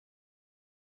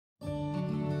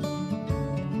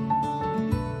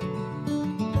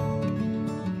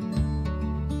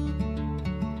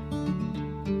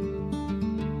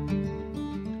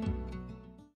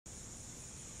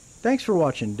Thanks for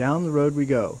watching Down the Road We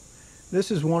Go. This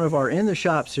is one of our In the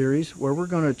Shop series where we're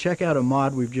going to check out a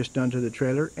mod we've just done to the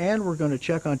trailer, and we're going to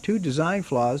check on two design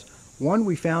flaws. One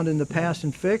we found in the past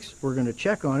and fixed, we're going to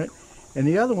check on it, and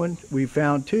the other one we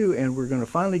found too, and we're going to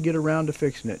finally get around to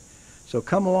fixing it. So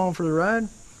come along for the ride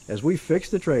as we fix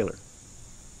the trailer.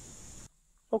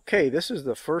 Okay, this is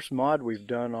the first mod we've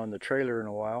done on the trailer in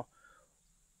a while.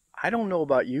 I don't know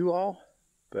about you all,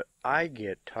 but I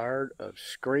get tired of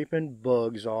scraping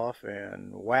bugs off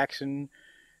and waxing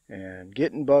and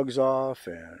getting bugs off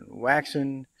and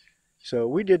waxing. So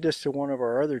we did this to one of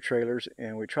our other trailers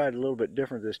and we tried a little bit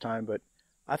different this time, but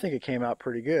I think it came out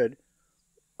pretty good.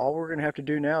 All we're going to have to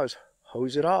do now is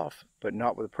hose it off, but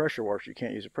not with a pressure washer. You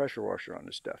can't use a pressure washer on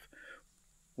this stuff.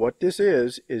 What this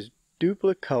is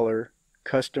Duplicolor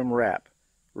Custom Wrap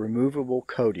Removable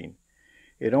Coating.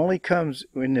 It only comes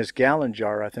in this gallon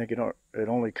jar. I think it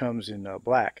only comes in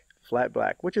black, flat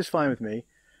black, which is fine with me.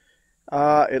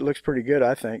 It looks pretty good,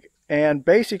 I think. And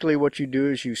basically what you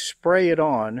do is you spray it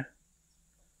on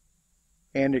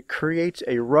and it creates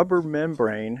a rubber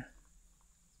membrane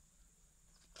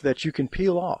that you can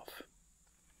peel off.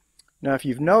 Now if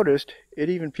you've noticed, it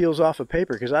even peels off of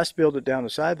paper, because I spilled it down the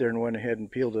side there and went ahead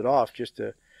and peeled it off just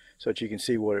so that you can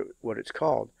see what it's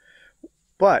called.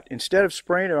 But instead of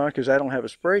spraying it on, because I don't have a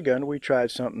spray gun, we tried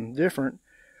something different.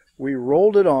 We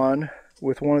rolled it on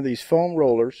with one of these foam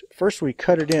rollers. First we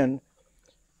cut it in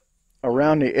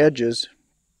around the edges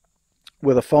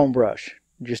with a foam brush.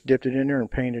 Just dipped it in there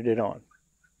and painted it on.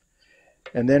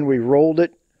 And then we rolled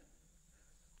it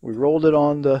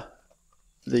on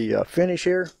the finish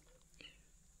here,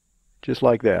 just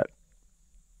like that.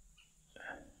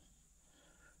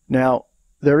 Now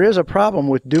there is a problem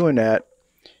with doing that.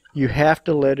 You have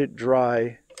to let it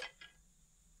dry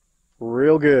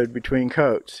real good between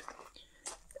coats.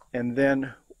 And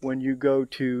then when you go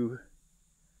to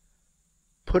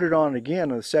put it on again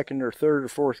on the second or third or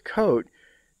fourth coat,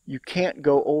 you can't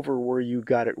go over where you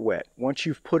got it wet. Once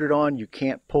you've put it on, you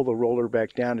can't pull the roller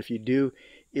back down. If you do,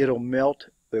 it'll melt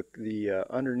the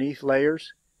underneath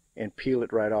layers and peel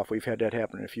it right off. We've had that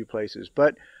happen in a few places.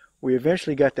 But we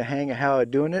eventually got the hang of how of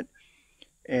doing it.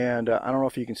 And I don't know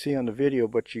if you can see on the video,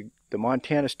 but the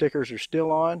Montana stickers are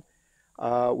still on.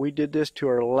 We did this to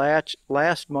our last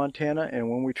Montana, and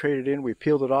when we traded in, we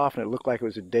peeled it off, and it looked like it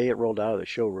was the day it rolled out of the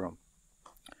showroom.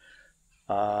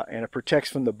 And it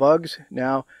protects from the bugs.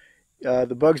 Now,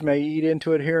 the bugs may eat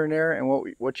into it here and there,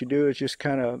 and what you do is just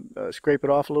kind of scrape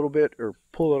it off a little bit or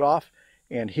pull it off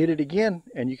and hit it again,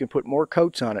 and you can put more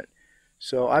coats on it.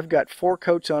 So I've got 4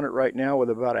 coats on it right now with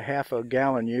about a half a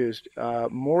gallon used.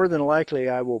 More than likely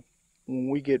I will, when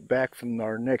we get back from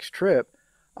our next trip,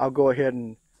 I'll go ahead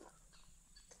and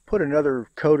put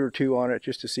another coat or 2 on it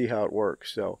just to see how it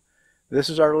works. So this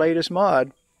is our latest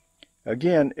mod.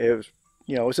 Again, it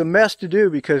was a mess to do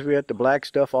because we had the black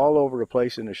stuff all over the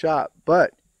place in the shop,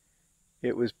 but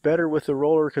it was better with the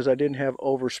roller because I didn't have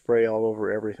overspray all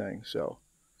over everything. So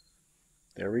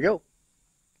there we go.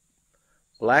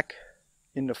 Black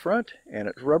in the front, and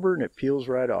it's rubber and it peels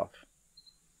right off.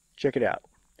 Check it out.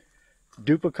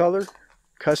 Duplicolor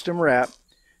Custom Wrap.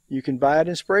 You can buy it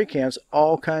in spray cans,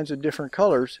 all kinds of different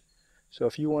colors. So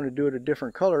if you want to do it a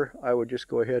different color, I would just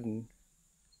go ahead and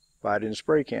buy it in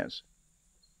spray cans.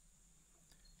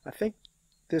 I think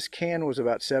this can was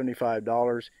about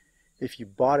 $75. If you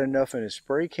bought enough in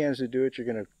spray cans to do it, you're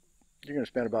gonna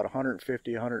spend about $150,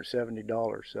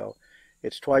 $170. So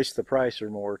it's twice the price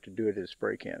or more to do it in a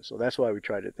spray can. So that's why we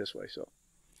tried it this way. So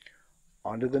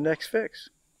on to the next fix.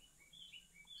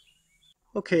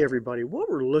 Okay everybody,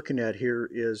 what we're looking at here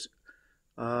is,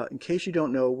 in case you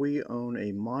don't know, we own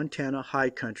a Montana High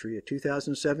Country, a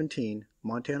 2017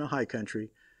 Montana High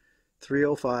Country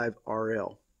 305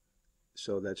 RL.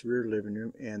 So that's rear living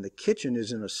room, and the kitchen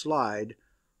is in a slide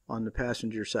on the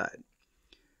passenger side.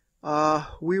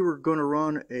 We were going to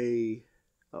run a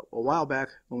while back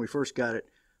when we first got it,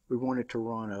 we wanted to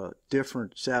run a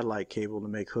different satellite cable to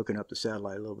make hooking up the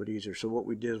satellite a little bit easier. So what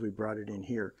we did is we brought it in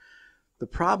here. The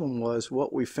problem was,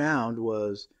 what we found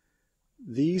was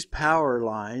these power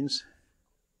lines,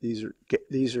 these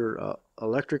are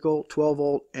electrical 12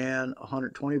 volt and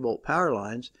 120 volt power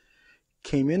lines,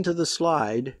 came into the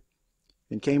slide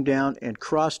and came down and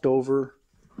crossed over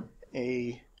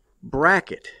a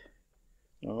bracket.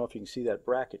 I don't know if you can see that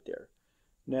bracket there.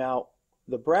 Now,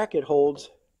 the bracket holds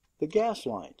the gas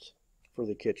lines for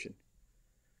the kitchen.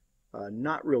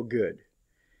 Not real good.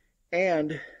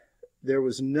 And there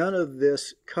was none of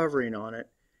this covering on it,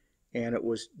 and it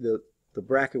was the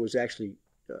bracket was actually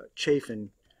chafing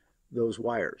those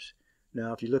wires.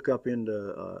 Now, if you look up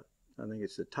into, I think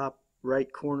it's the top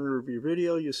right corner of your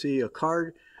video, you see a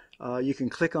card. you can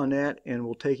click on that and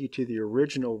we'll take you to the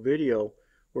original video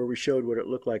where we showed what it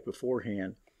looked like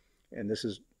beforehand, and this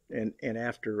is and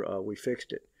after we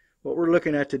fixed it. What we're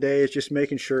looking at today is just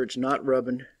making sure it's not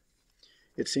rubbing.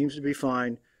 It seems to be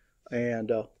fine,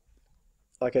 and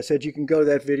like I said, you can go to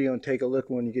that video and take a look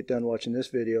when you get done watching this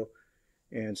video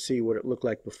and see what it looked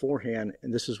like beforehand,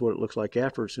 and this is what it looks like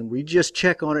afterwards. And we just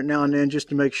check on it now and then just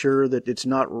to make sure that it's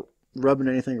not rubbing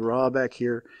anything raw back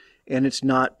here, and it's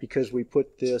not, because we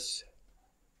put this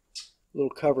little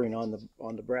covering on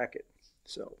the bracket.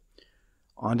 So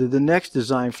on to the next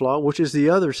design flaw, which is the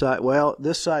other side. Well,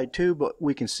 this side too, but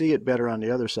we can see it better on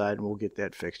the other side, and we'll get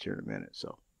that fixed here in a minute.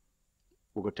 So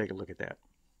we'll go take a look at that.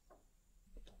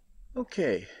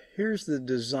 Okay, here's the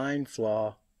design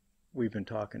flaw we've been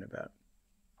talking about.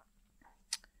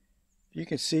 You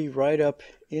can see right up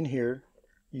in here,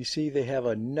 you see they have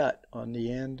a nut on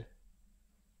the end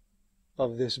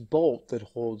of this bolt that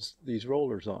holds these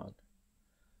rollers on.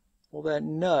 Well, that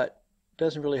nut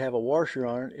doesn't really have a washer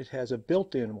on it. It has a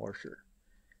built-in washer,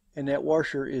 and that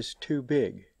washer is too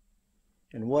big.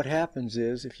 And what happens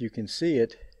is, if you can see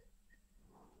it,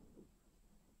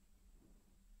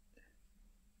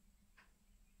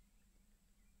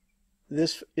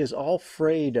 this is all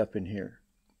frayed up in here.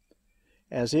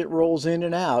 As it rolls in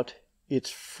and out, it's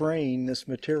fraying this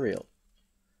material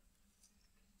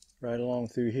right along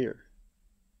through here.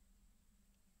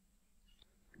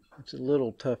 It's a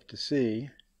little tough to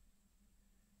see.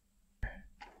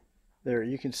 There,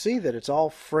 you can see that it's all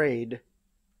frayed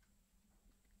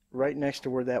right next to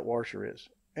where that washer is.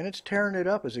 And it's tearing it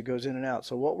up as it goes in and out.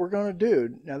 So what we're going to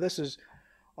do, now this is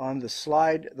on the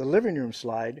slide, the living room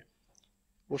slide.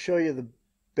 We'll show you the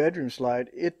bedroom slide.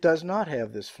 It does not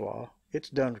have this flaw. It's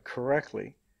done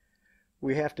correctly.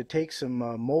 We have to take some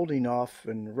molding off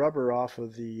and rubber off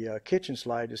of the kitchen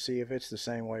slide to see if it's the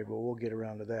same way, but we'll get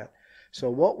around to that. So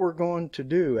what we're going to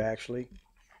do, actually,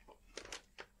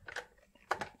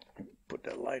 put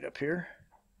that light up here.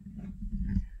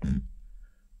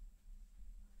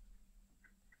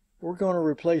 We're going to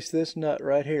replace this nut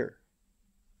right here,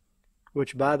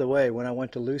 which, by the way, when I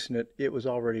went to loosen it, it was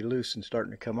already loose and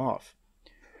starting to come off.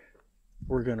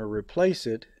 We're going to replace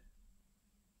it.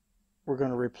 We're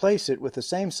going to replace it with the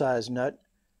same size nut,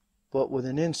 but with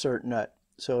an insert nut,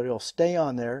 so it'll stay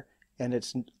on there, and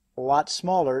it's a lot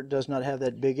smaller. It does not have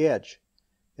that big edge,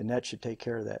 and that should take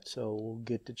care of that. So we'll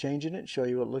get to changing it and show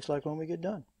you what it looks like when we get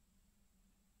done.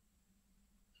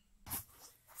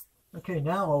 Okay,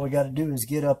 now all we got to do is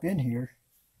get up in here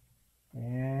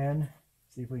and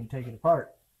see if we can take it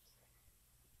apart.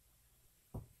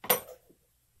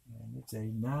 And it's a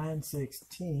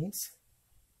 9/16.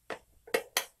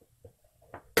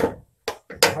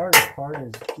 The hardest part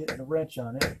is getting a wrench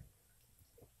on it.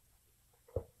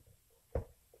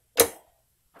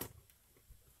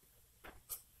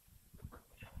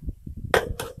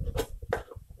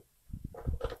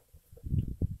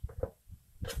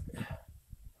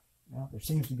 Well, there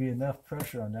seems to be enough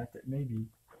pressure on that maybe,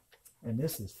 and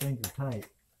this is finger tight.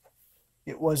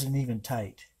 It wasn't even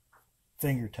tight,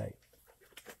 finger tight.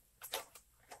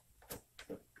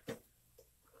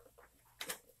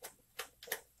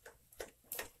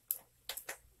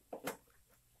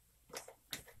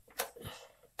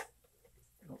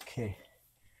 Okay,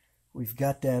 we've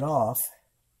got that off,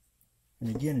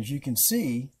 and again, as you can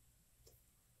see,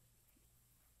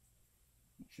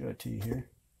 I'll show it to you here.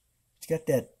 It's got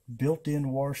that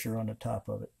built-in washer on the top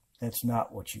of it. That's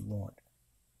not what you want.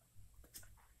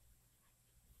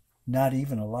 Not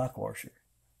even a lock washer.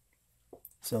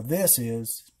 So this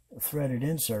is a threaded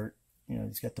insert. You know,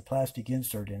 it's got the plastic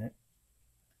insert in it,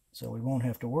 so we won't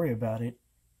have to worry about it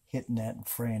hitting that and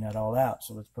fraying that all out.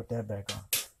 So let's put that back on.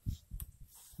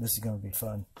 This is going to be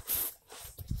fun.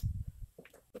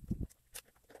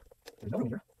 There's no room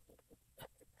here.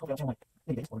 Okay, I'll change my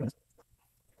indicator while we're doing this.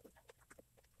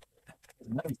 It's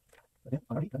not going to be. But then,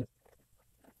 on our heat, done this.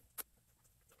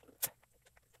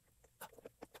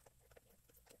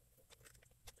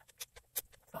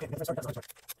 Okay, let's start.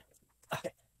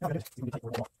 Okay, now I'm going to do this. It's going to be tight for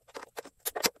a while.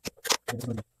 Okay, this is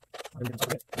going to be. I'm going to start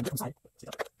with it. On a different side. See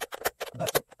that?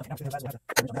 Okay, now I'm going to have to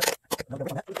finish on that. Now we'll go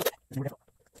on that. Let's see where we go.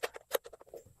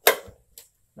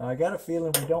 Now I got a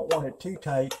feeling we don't want it too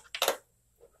tight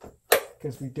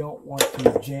because we don't want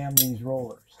to jam these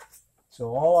rollers. So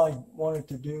all I wanted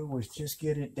to do was just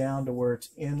get it down to where it's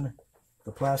in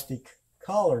the plastic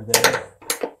collar there.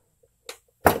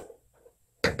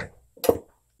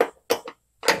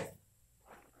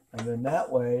 And then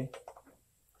that way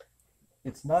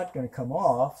it's not going to come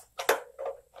off.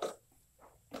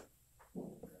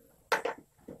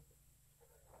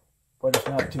 But it's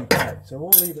not too tight. So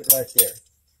we'll leave it right there.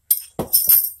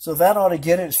 So that ought to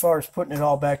get it as far as putting it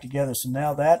all back together. So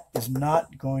now that is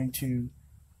not going to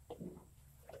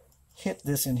hit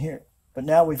this in here. But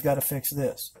now we've got to fix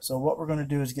this. So what we're going to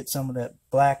do is get some of that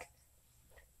black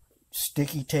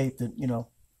sticky tape that, you know,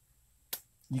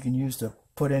 you can use to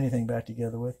put anything back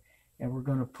together with. And we're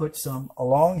going to put some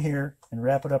along here and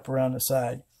wrap it up around the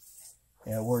side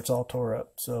where it's all tore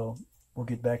up. So we'll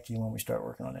get back to you when we start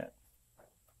working on that.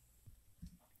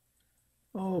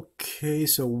 Okay,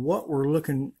 so what we're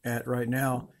looking at right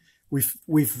now,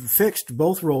 we've fixed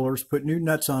both rollers, put new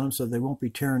nuts on them so they won't be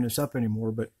tearing this up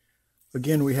anymore. But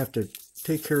again, we have to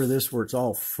take care of this where it's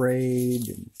all frayed.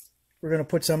 And we're going to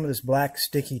put some of this black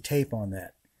sticky tape on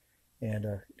that and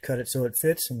cut it so it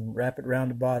fits and wrap it around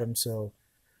the bottom. So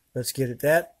let's get at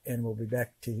that, and we'll be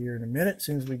back to here in a minute. As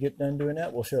soon as we get done doing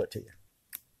that, we'll show it to you.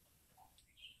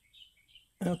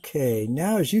 Okay,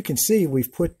 now as you can see,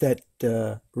 we've put that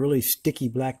really sticky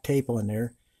black tape on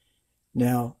there.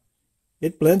 Now,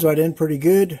 it blends right in pretty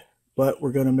good, but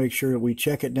we're going to make sure that we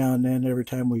check it now and then. Every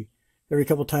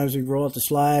couple times we roll out the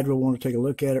slide, we'll want to take a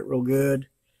look at it real good.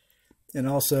 And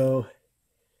also,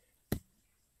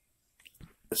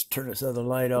 let's turn this other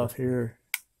light off here.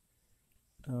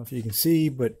 I don't know if you can see,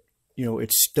 but you know,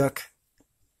 it's stuck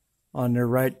on there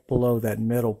right below that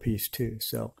metal piece too.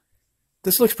 So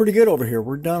this looks pretty good over here.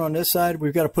 We're done on this side.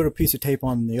 We've got to put a piece of tape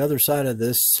on the other side of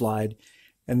this slide,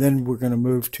 and then we're going to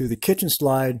move to the kitchen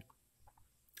slide,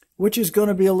 which is going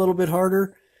to be a little bit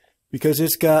harder because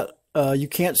it's got you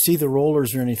can't see the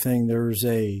rollers or anything. There's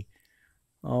a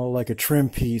like a trim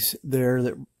piece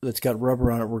there that's got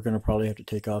rubber on it. We're going to probably have to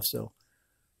take off. So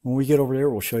when we get over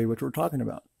there, we'll show you what we're talking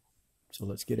about. So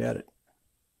let's get at it.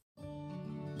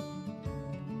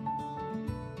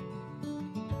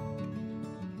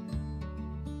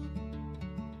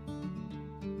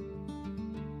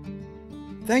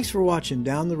 Thanks for watching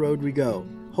Down the Road We Go.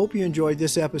 Hope you enjoyed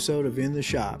this episode of In the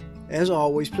Shop. As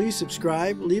always, please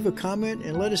subscribe, leave a comment,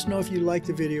 and let us know if you like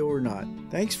the video or not.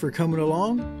 Thanks for coming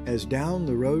along as Down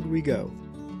the Road We Go.